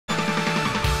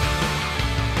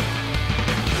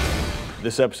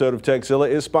This episode of Tekzilla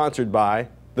is sponsored by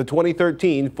the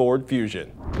 2013 Ford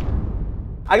Fusion.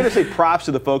 I gotta say props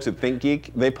to the folks at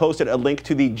ThinkGeek. They posted a link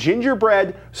to the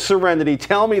gingerbread Serenity.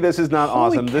 Tell me this is not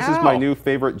awesome. Cow. This is my new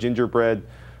favorite gingerbread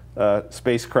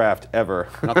spacecraft ever.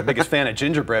 I'm not the biggest fan of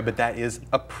gingerbread, but that is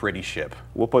a pretty ship.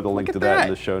 We'll put the link to that in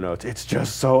the show notes. It's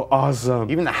just so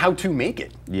awesome. Even the how to make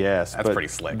it. Yes. That's pretty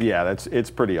slick. Yeah, it's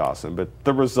pretty awesome, but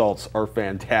the results are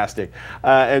fantastic.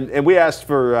 And we asked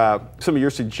for some of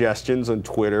your suggestions on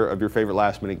Twitter of your favorite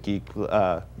last minute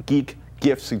geek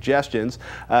gift suggestions.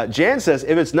 Jan says,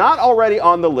 if it's not already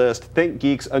on the list,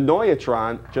 ThinkGeek's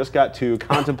Annoy-a-tron just got to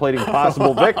contemplating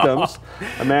possible victims.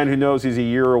 A man who knows he's a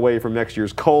year away from next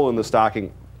year's coal in the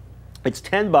stocking. It's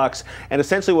 $10, and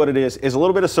essentially what it is a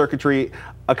little bit of circuitry,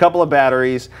 a couple of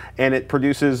batteries, and it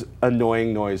produces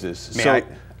annoying noises.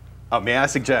 May I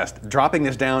suggest dropping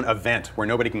this down a vent where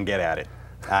nobody can get at it?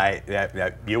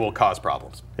 You will cause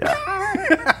problems.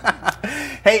 Yeah.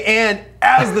 Hey, and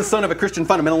as the son of a Christian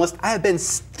fundamentalist, I have been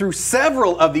through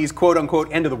several of these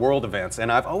quote-unquote end-of-the-world events,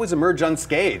 and I've always emerged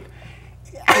unscathed.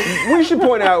 We should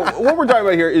point out, what we're talking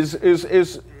about here is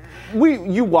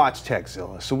you watch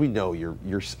Tekzilla, so we know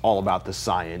you're all about the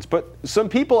science, but some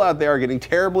people out there are getting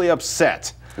terribly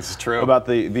upset. This is true. About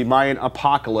the Mayan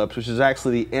apocalypse, which is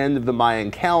actually the end of the Mayan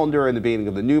calendar and the beginning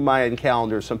of the new Mayan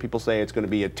calendar. Some people say it's going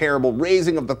to be a terrible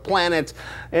raising of the planet,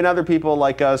 and other people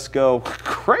like us go,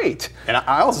 great. And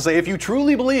I also say, if you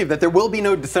truly believe that there will be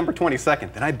no December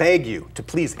 22nd, then I beg you to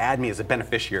please add me as a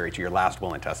beneficiary to your last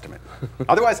will and testament.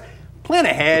 Otherwise, plan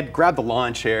ahead, grab the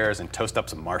lawn chairs, and toast up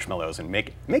some marshmallows and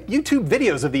make YouTube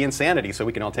videos of the insanity so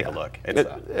we can all take a look.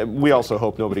 We also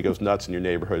hope nobody goes nuts in your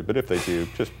neighborhood, but if they do,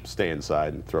 just stay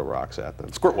inside and throw rocks at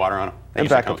them. Squirt water on them. And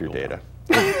back up your data.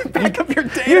 Back up your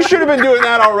data. You should have been doing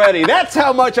that already. That's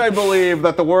how much I believe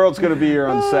that the world's going to be here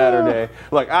on Saturday.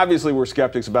 Look, obviously we're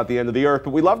skeptics about the end of the earth, but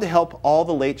we love to help all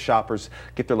the late shoppers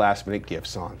get their last minute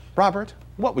gifts on. Robert,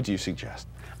 what would you suggest?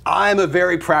 I'm a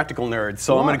very practical nerd,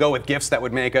 so I'm going to go with gifts that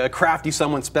would make a crafty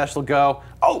someone special go,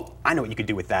 oh, I know what you could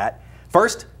do with that.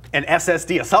 First, an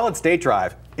SSD, a solid state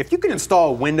drive. If you can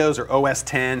install Windows or OS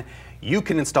X, you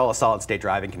can install a solid state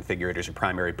drive and configure it as your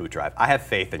primary boot drive. I have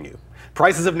faith in you.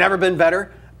 Prices have never been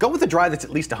better. Go with a drive that's at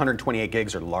least 128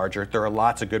 gigs or larger. There are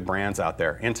lots of good brands out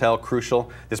there. Intel,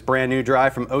 Crucial. This brand new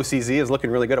drive from OCZ is looking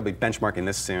really good. I'll be benchmarking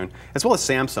this soon, as well as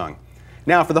Samsung.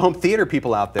 Now, for the home theater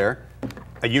people out there,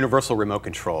 a universal remote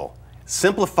control.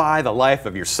 Simplify the life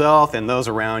of yourself and those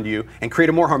around you and create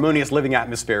a more harmonious living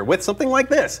atmosphere with something like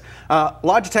this.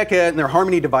 Logitech and their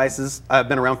Harmony devices have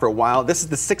been around for a while. This is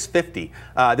the 650.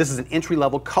 This is an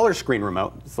entry-level color screen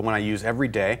remote. It's the one I use every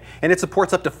day, and it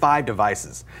supports up to 5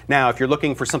 devices. Now, if you're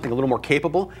looking for something a little more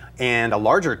capable and a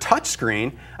larger touch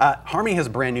screen, Harmony has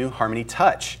a brand new Harmony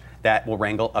Touch that will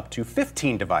wrangle up to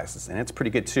 15 devices, and it's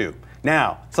pretty good too.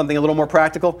 Now, something a little more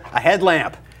practical, a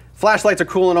headlamp. Flashlights are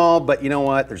cool and all, but you know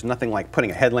what? There's nothing like putting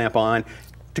a headlamp on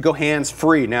to go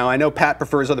hands-free. Now, I know Pat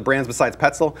prefers other brands besides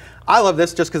Petzl. I love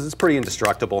this just because it's pretty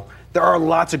indestructible. There are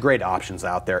lots of great options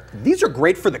out there. These are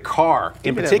great for the car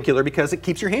in particular because it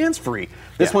keeps your hands free.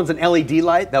 This one's an LED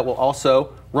light that will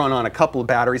also run on a couple of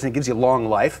batteries and it gives you long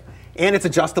life. And it's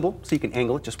adjustable, so you can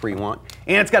angle it just where you want.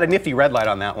 And it's got a nifty red light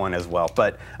on that one as well.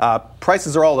 But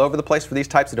prices are all over the place for these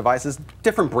types of devices,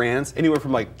 different brands. Anywhere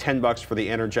from like $10 for the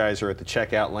Energizer at the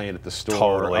checkout lane at the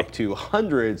store, up to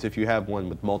hundreds if you have one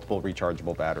with multiple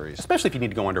rechargeable batteries. Especially if you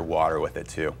need to go underwater with it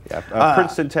too. Yeah,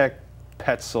 Princeton Tech,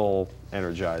 Petzl,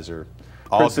 Energizer.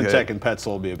 Princeton Tech and Petzl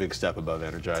will be a big step above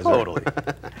Energizer. Totally.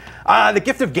 The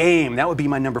gift of game, that would be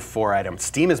my number 4 item.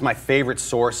 Steam is my favorite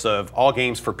source of all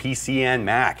games for PC and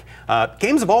Mac.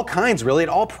 Games of all kinds, really, at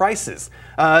all prices.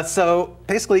 So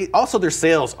basically, also their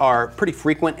sales are pretty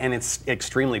frequent and it's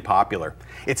extremely popular.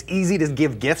 It's easy to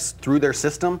give gifts through their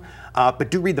system, but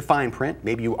do read the fine print.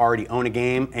 Maybe you already own a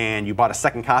game and you bought a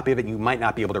second copy of it and you might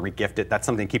not be able to re-gift it. That's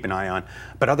something to keep an eye on.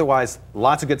 But otherwise,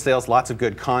 lots of good sales, lots of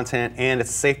good content, and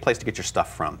it's a safe place to get your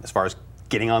stuff from as far as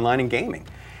getting online and gaming.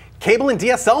 Cable and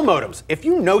DSL modems. If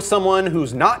you know someone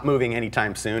who's not moving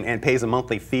anytime soon and pays a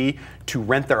monthly fee to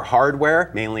rent their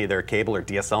hardware, mainly their cable or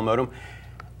DSL modem,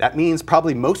 that means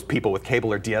probably most people with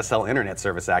cable or DSL internet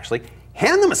service actually,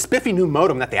 hand them a spiffy new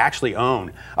modem that they actually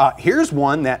own. Here's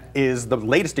one that is the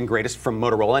latest and greatest from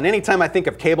Motorola, and anytime I think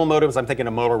of cable modems, I'm thinking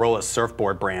of Motorola's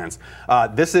Surfboard brands.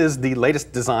 This is the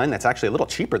latest design that's actually a little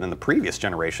cheaper than the previous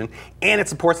generation, and it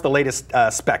supports the latest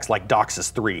specs like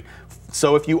DOCSIS 3.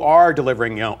 So if you are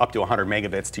delivering up to 100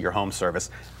 megabits to your home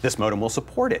service, this modem will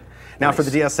support it. Now for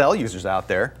the DSL users out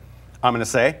there, I'm going to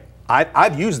say,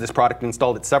 I've used this product and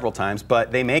installed it several times,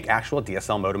 but they make actual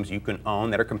DSL modems you can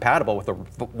own that are compatible with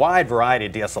a wide variety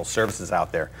of DSL services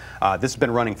out there. This has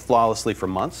been running flawlessly for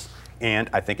months, and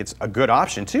I think it's a good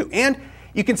option too. And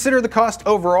you consider the cost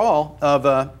overall of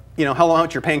how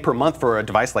much you're paying per month for a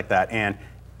device like that, and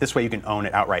this way you can own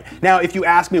it outright. Now, if you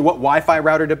ask me what Wi-Fi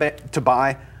router to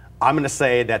buy, I'm going to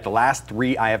say that the last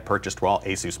 3 I have purchased were all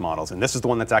ASUS models, and this is the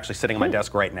one that's actually sitting on my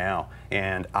desk right now.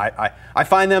 And I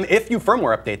find them, if you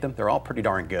firmware update them, they're all pretty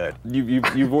darn good.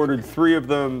 You've ordered 3 of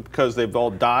them because they've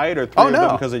all died, or 3 of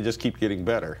them because they just keep getting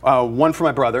better? One for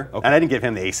my brotder, and I didn't give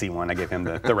him the AC one. I gave him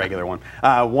the regular one.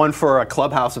 One for a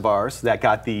clubhouse of ours that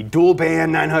got the dual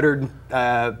band 900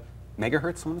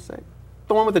 megahertz, I want to say.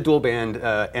 The one with the dual band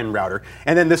N router.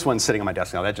 And then this one's sitting on my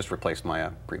desk now. That just replaced my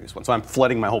previous one. So I'm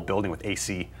flooding my whole building with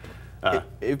AC.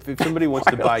 If somebody wants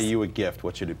to buy you a gift,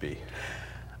 what should it be?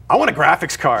 I want a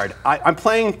graphics card. I'm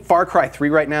playing Far Cry 3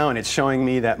 right now, and it's showing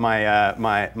me that my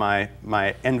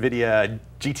NVIDIA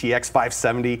GTX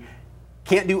 570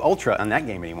 can't do Ultra on that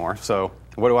game anymore. So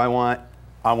what do I want?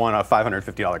 I want a $550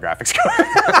 graphics card.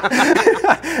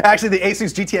 Actually, the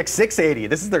Asus GTX 680.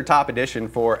 This is their top edition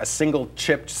for a single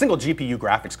GPU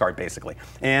graphics card, basically.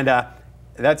 And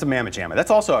that's a mamma jamma. That's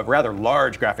also a rather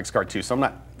large graphics card too, so I'm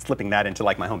not slipping that into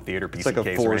like my home theater PC case. It's like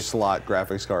a 4-slot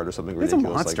graphics card or something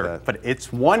ridiculous like that. It's a monster, but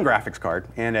it's one graphics card,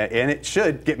 and it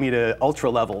should get me to ultra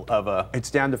level of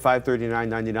It's down to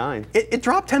 $539.99. It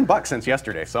dropped $10 since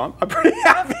yesterday, so I'm pretty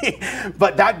happy.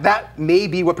 But that may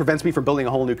be what prevents me from building a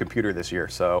whole new computer this year.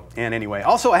 So, and anyway,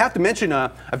 also I have to mention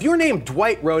a viewer named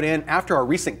Dwight wrote in after our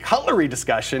recent cutlery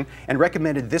discussion and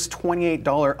recommended this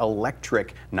 $28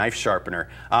 electric knife sharpener,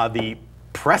 the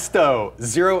Presto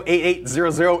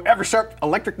 08800 Eversharp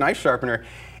electric knife sharpener.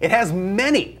 It has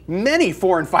many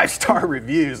 4- and 5-star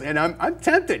reviews, and I'm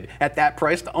tempted at that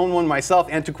price to own one myself.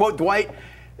 And to quote Dwight,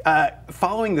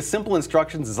 following the simple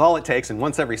instructions is all it takes, and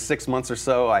once every 6 months or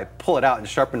so, I pull it out and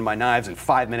sharpen my knives in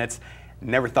 5 minutes.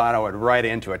 Never thought I would write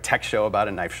into a tech show about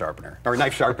a knife sharpener, or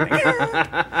knife sharpening.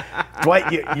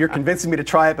 Dwight, you're convincing me to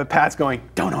try it, but Pat's going,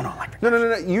 don't own electric.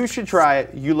 No. You should try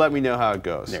it. You let me know how it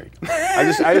goes. There you go.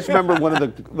 I just remember one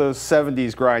of those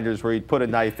 70s grinders where you'd put a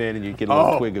knife in and you'd get a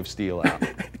little twig of steel out.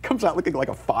 It comes out looking like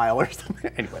a file or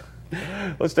something. Anyway.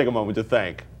 Let's take a moment to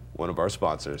thank one of our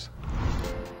sponsors.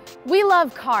 We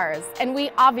love cars, and we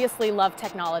obviously love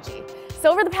technology.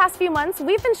 So over the past few months,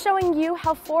 we've been showing you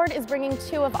how Ford is bringing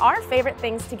 2 of our favorite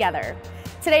things together.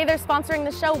 Today, they're sponsoring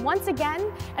the show once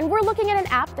again, and we're looking at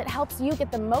an app that helps you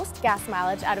get the most gas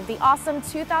mileage out of the awesome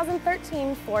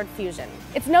 2013 Ford Fusion.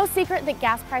 It's no secret that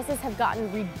gas prices have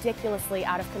gotten ridiculously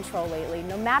out of control lately,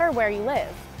 no matter where you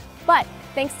live. But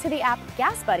thanks to the app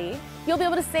Gas Buddy, you'll be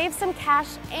able to save some cash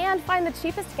and find the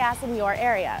cheapest gas in your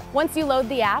area. Once you load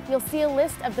the app, you'll see a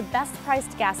list of the best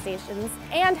priced gas stations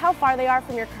and how far they are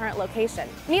from your current location.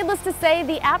 Needless to say,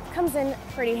 the app comes in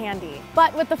pretty handy.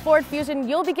 But with the Ford Fusion,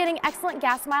 you'll be getting excellent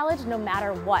gas mileage no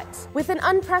matter what. With an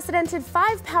unprecedented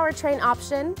 5 powertrain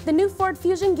option, the new Ford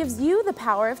Fusion gives you the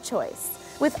power of choice.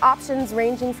 With options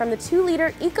ranging from the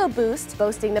 2-liter EcoBoost,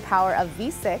 boasting the power of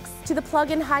V6, to the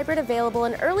plug-in hybrid available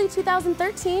in early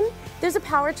 2013, there's a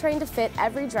powertrain to fit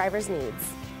every driver's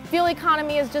needs. Fuel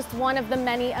economy is just one of the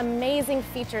many amazing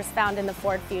features found in the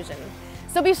Ford Fusion.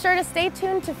 So be sure to stay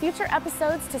tuned to future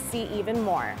episodes to see even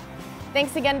more.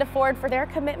 Thanks again to Ford for their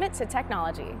commitment to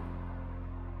technology.